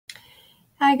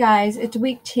Hi guys, it's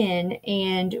week 10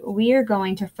 and we are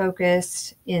going to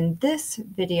focus in this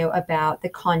video about the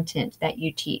content that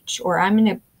you teach, or I'm going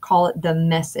to call it the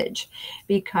message,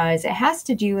 because it has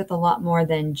to do with a lot more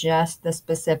than just the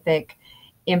specific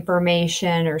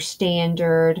information or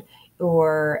standard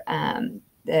or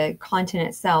the content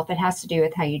itself. It has to do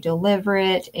with how you deliver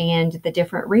it and the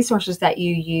different resources that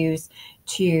you use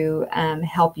to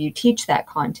help you teach that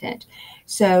content.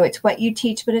 So it's what you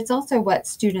teach, but it's also what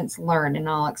students learn, and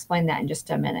I'll explain that in just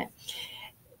a minute.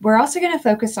 We're also going to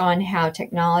focus on how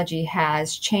technology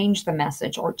has changed the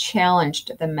message or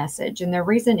challenged the message. And the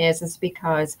reason is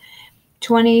because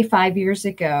 25 years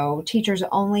ago, teachers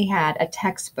only had a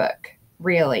textbook,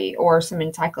 really, or some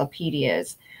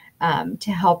encyclopedias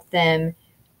to help them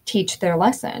teach their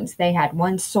lessons. They had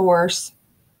one source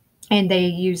and they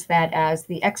used that as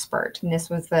the expert. And this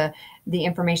was the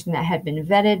information that had been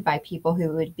vetted by people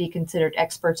who would be considered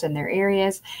experts in their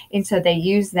areas. And so they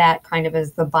used that kind of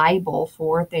as the Bible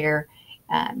for their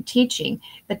teaching.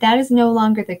 But that is no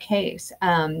longer the case.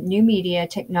 New media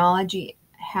technology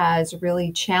has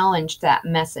really challenged that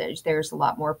message. There's a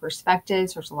lot more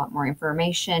perspectives, there's a lot more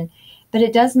information, but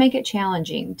it does make it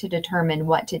challenging to determine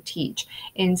what to teach.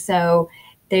 And so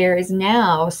there is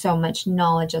now so much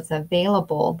knowledge that's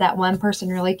available that one person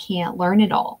really can't learn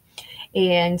it all.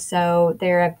 And so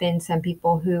there have been some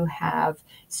people who have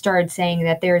started saying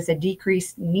that there's a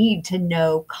decreased need to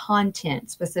know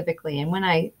content specifically. And when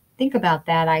I think about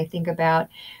that, I think about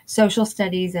social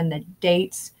studies and the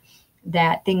dates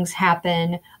that things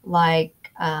happen,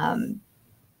 like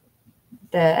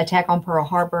the attack on Pearl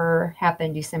Harbor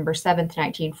happened December 7th,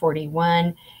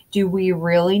 1941. Do we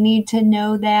really need to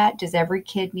know that? Does every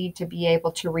kid need to be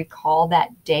able to recall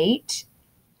that date?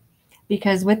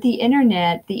 Because with the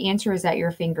internet, the answer is at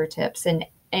your fingertips.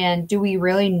 And do we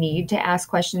really need to ask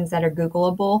questions that are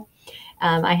Googleable?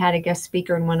 I had a guest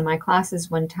speaker in one of my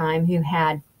classes one time who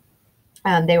had,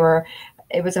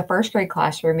 it was a first grade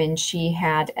classroom, and she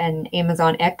had an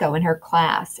Amazon Echo in her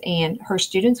class, and her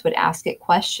students would ask it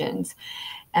questions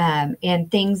and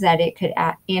things that it could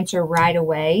answer right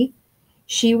away.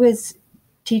 She was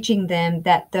teaching them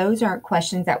that those aren't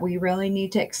questions that we really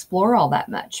need to explore all that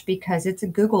much, because it's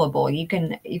Googleable.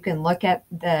 You can look at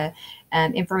the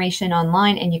information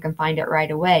online and you can find it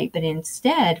right away. But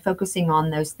instead, focusing on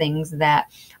those things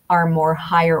that are more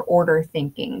higher order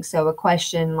thinking. So a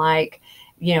question like,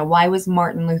 why was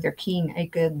Martin Luther King a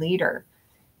good leader?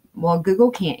 Well,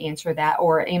 Google can't answer that,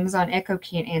 or Amazon Echo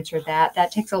can't answer that.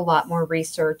 That takes a lot more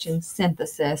research and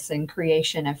synthesis and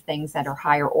creation of things that are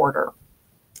higher order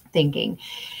thinking.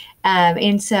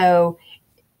 And so,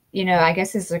 I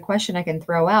guess this is a question I can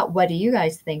throw out. What do you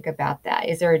guys think about that?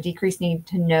 Is there a decreased need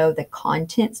to know the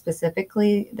content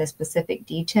specifically, the specific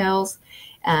details?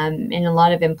 And a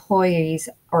lot of employees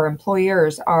or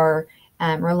employers are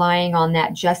relying on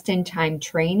that just-in-time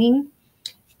training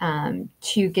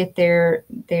to get their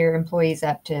employees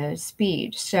up to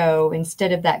speed. So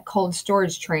instead of that cold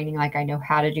storage training, like I know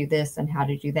how to do this and how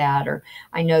to do that, or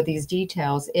I know these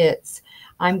details, it's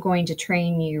I'm going to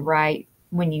train you right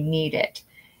when you need it.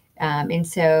 And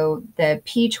so the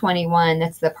P21,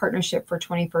 that's the Partnership for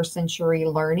 21st Century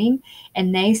Learning,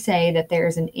 and they say that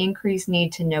there's an increased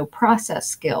need to know process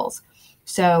skills.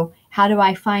 So how do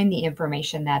I find the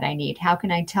information that I need? How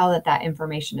can I tell that that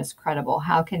information is credible?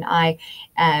 How can I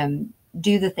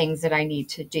do the things that I need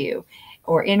to do,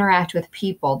 or interact with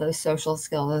people, those social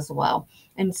skills as well?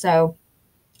 And so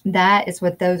that is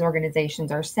what those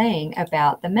organizations are saying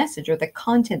about the message or the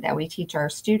content that we teach our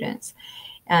students.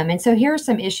 And so here are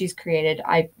some issues created.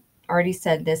 I already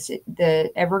said this,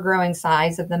 the ever-growing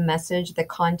size of the message, the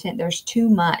content, there's too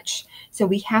much. So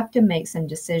we have to make some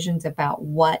decisions about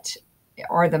what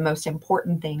are the most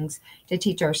important things to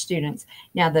teach our students.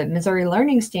 Now, the Missouri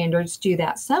Learning Standards do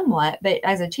that somewhat, but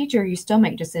as a teacher, you still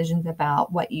make decisions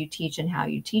about what you teach and how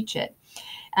you teach it.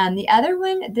 The other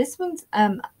one, this one's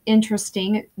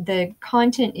interesting. The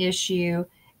content issue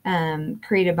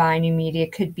created by new media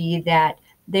could be that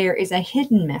there is a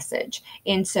hidden message.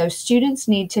 And so students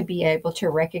need to be able to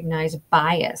recognize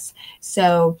bias.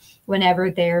 So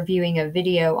whenever they're viewing a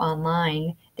video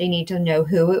online, they need to know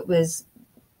who it was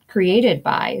created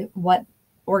by, what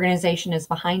organization is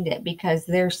behind it, because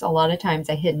there's a lot of times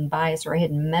a hidden bias or a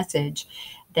hidden message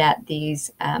that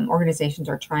these organizations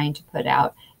are trying to put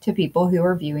out to people who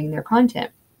are viewing their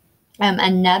content.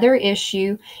 Another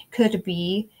issue could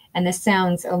be, and this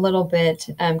sounds a little bit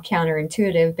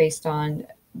counterintuitive based on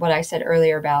what I said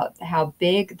earlier about how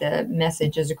big the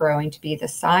message is growing to be, the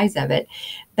size of it,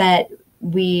 but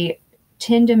we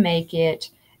tend to make it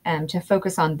to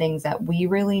focus on things that we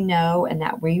really know and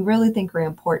that we really think are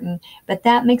important, but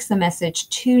that makes the message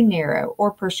too narrow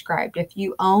or prescribed. If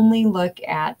you only look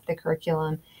at the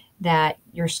curriculum that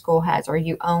your school has, or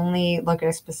you only look at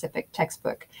a specific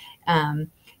textbook,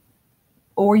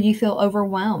 or you feel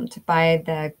overwhelmed by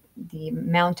the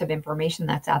amount of information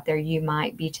that's out there, you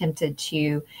might be tempted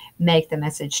to make the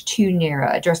message too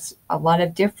narrow, address a lot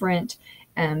of different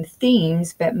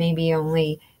themes, but maybe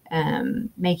only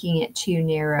making it too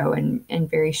narrow and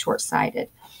very short-sighted.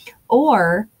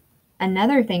 Or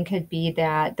another thing could be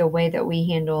that the way that we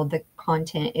handle the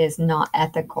content is not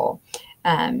ethical,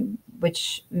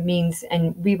 which means,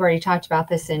 and we've already talked about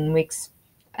this in weeks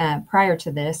prior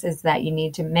to this, is that you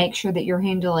need to make sure that you're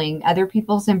handling other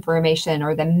people's information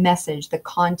or the message, the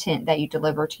content that you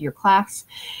deliver to your class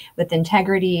with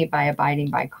integrity by abiding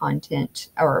by content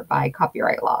or by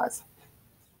copyright laws.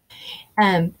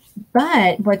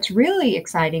 But what's really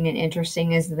exciting and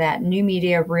interesting is that new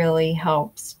media really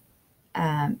helps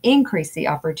increase the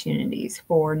opportunities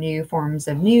for new forms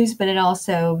of news, but it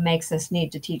also makes us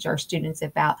need to teach our students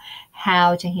about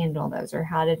how to handle those or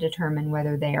how to determine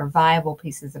whether they are viable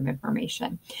pieces of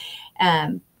information.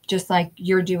 Just like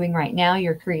you're doing right now,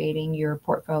 you're creating your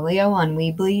portfolio on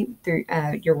Weebly through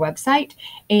your website.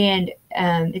 And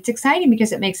it's exciting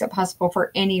because it makes it possible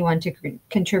for anyone to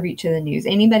contribute to the news.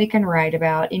 Anybody can write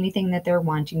about anything that they're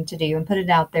wanting to do and put it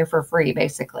out there for free,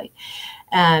 basically.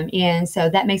 And so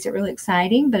that makes it really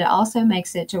exciting, but it also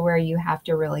makes it to where you have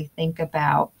to really think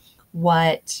about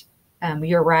what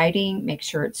you're writing, make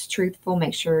sure it's truthful,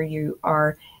 make sure you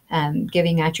are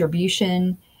giving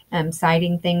attribution,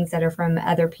 citing things that are from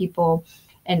other people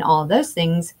and all of those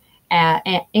things.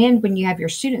 And when you have your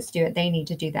students do it, they need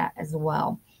to do that as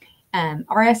well.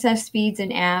 RSS feeds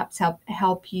and apps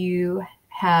help you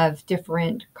have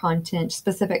different content,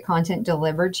 specific content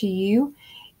delivered to you.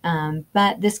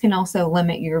 But this can also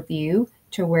limit your view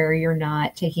to where you're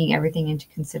not taking everything into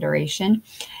consideration.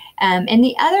 And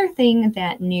the other thing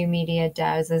that new media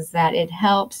does is that it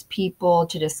helps people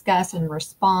to discuss and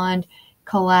respond,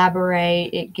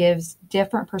 collaborate. It gives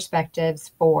different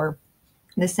perspectives for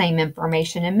the same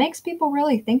information and makes people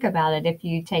really think about it if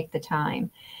you take the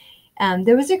time.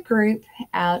 There was a group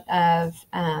out of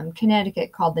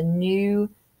Connecticut called the New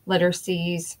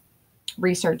Literacies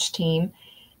Research Team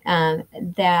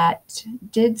that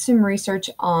did some research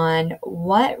on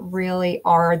what really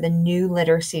are the new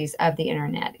literacies of the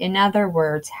internet. In other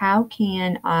words, how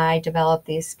can I develop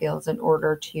these skills in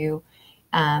order to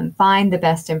find the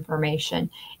best information,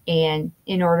 and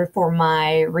in order for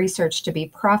my research to be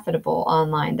profitable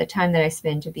online, the time that I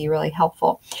spend to be really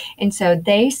helpful. And so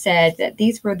they said that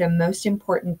these were the most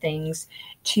important things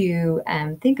to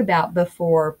think about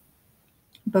before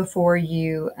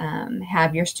you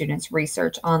have your students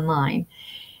research online.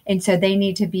 And so they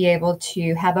need to be able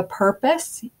to have a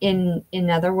purpose, in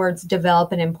other words,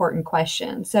 develop an important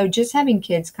question. So just having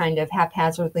kids kind of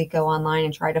haphazardly go online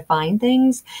and try to find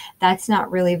things, that's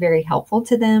not really very helpful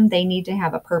to them. They need to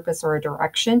have a purpose or a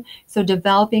direction. So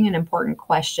developing an important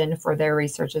question for their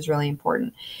research is really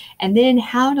important. And then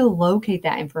how to locate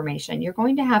that information. You're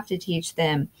going to have to teach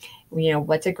them,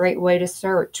 what's a great way to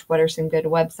search? What are some good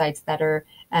websites that are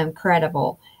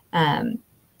credible?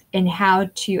 And how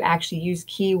to actually use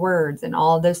keywords and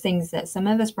all of those things that some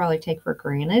of us probably take for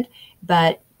granted.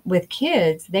 But with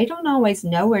kids, they don't always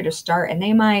know where to start. And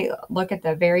they might look at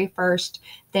the very first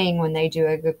thing when they do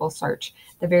a Google search.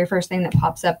 The very first thing that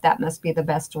pops up, that must be the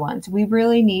best one. So we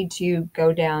really need to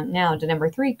go down now to number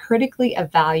 3, critically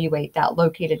evaluate that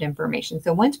located information.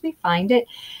 So once we find it,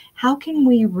 how can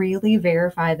we really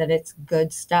verify that it's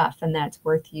good stuff and that's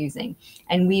worth using?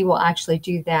 And we will actually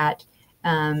do that.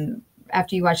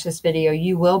 After you watch this video,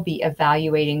 you will be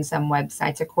evaluating some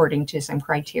websites according to some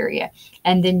criteria.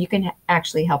 And then you can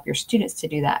actually help your students to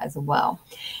do that as well.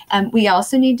 We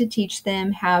also need to teach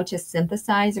them how to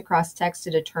synthesize across text to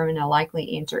determine a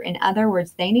likely answer. In other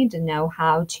words, they need to know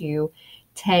how to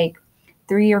take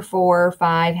 3 or 4 or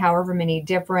 5, however many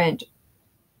different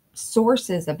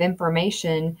sources of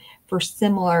information for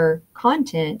similar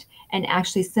content and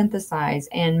actually synthesize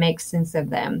and make sense of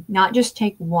them. Not just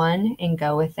take one and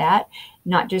go with that,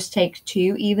 not just take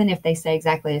 2, even if they say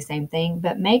exactly the same thing,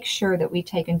 but make sure that we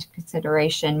take into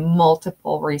consideration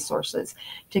multiple resources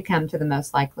to come to the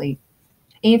most likely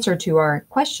answer to our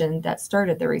question that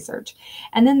started the research.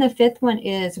 And then the fifth one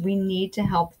is we need to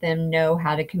help them know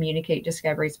how to communicate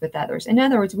discoveries with others. In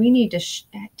other words, we need to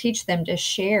teach them to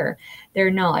share their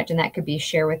knowledge, and that could be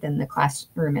share within the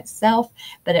classroom itself,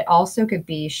 but it also could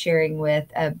be sharing with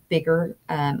a bigger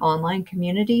online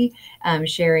community,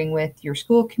 sharing with your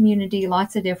school community,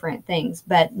 lots of different things.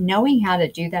 But knowing how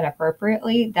to do that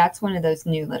appropriately, that's one of those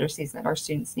new literacies that our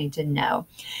students need to know.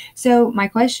 So my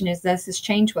question is, does this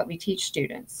change what we teach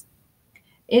students?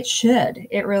 It should.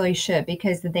 It really should,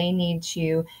 because they need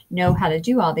to know how to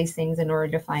do all these things in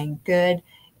order to find good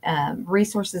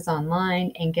resources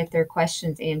online and get their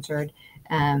questions answered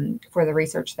for the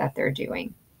research that they're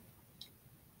doing.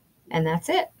 And that's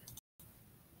it.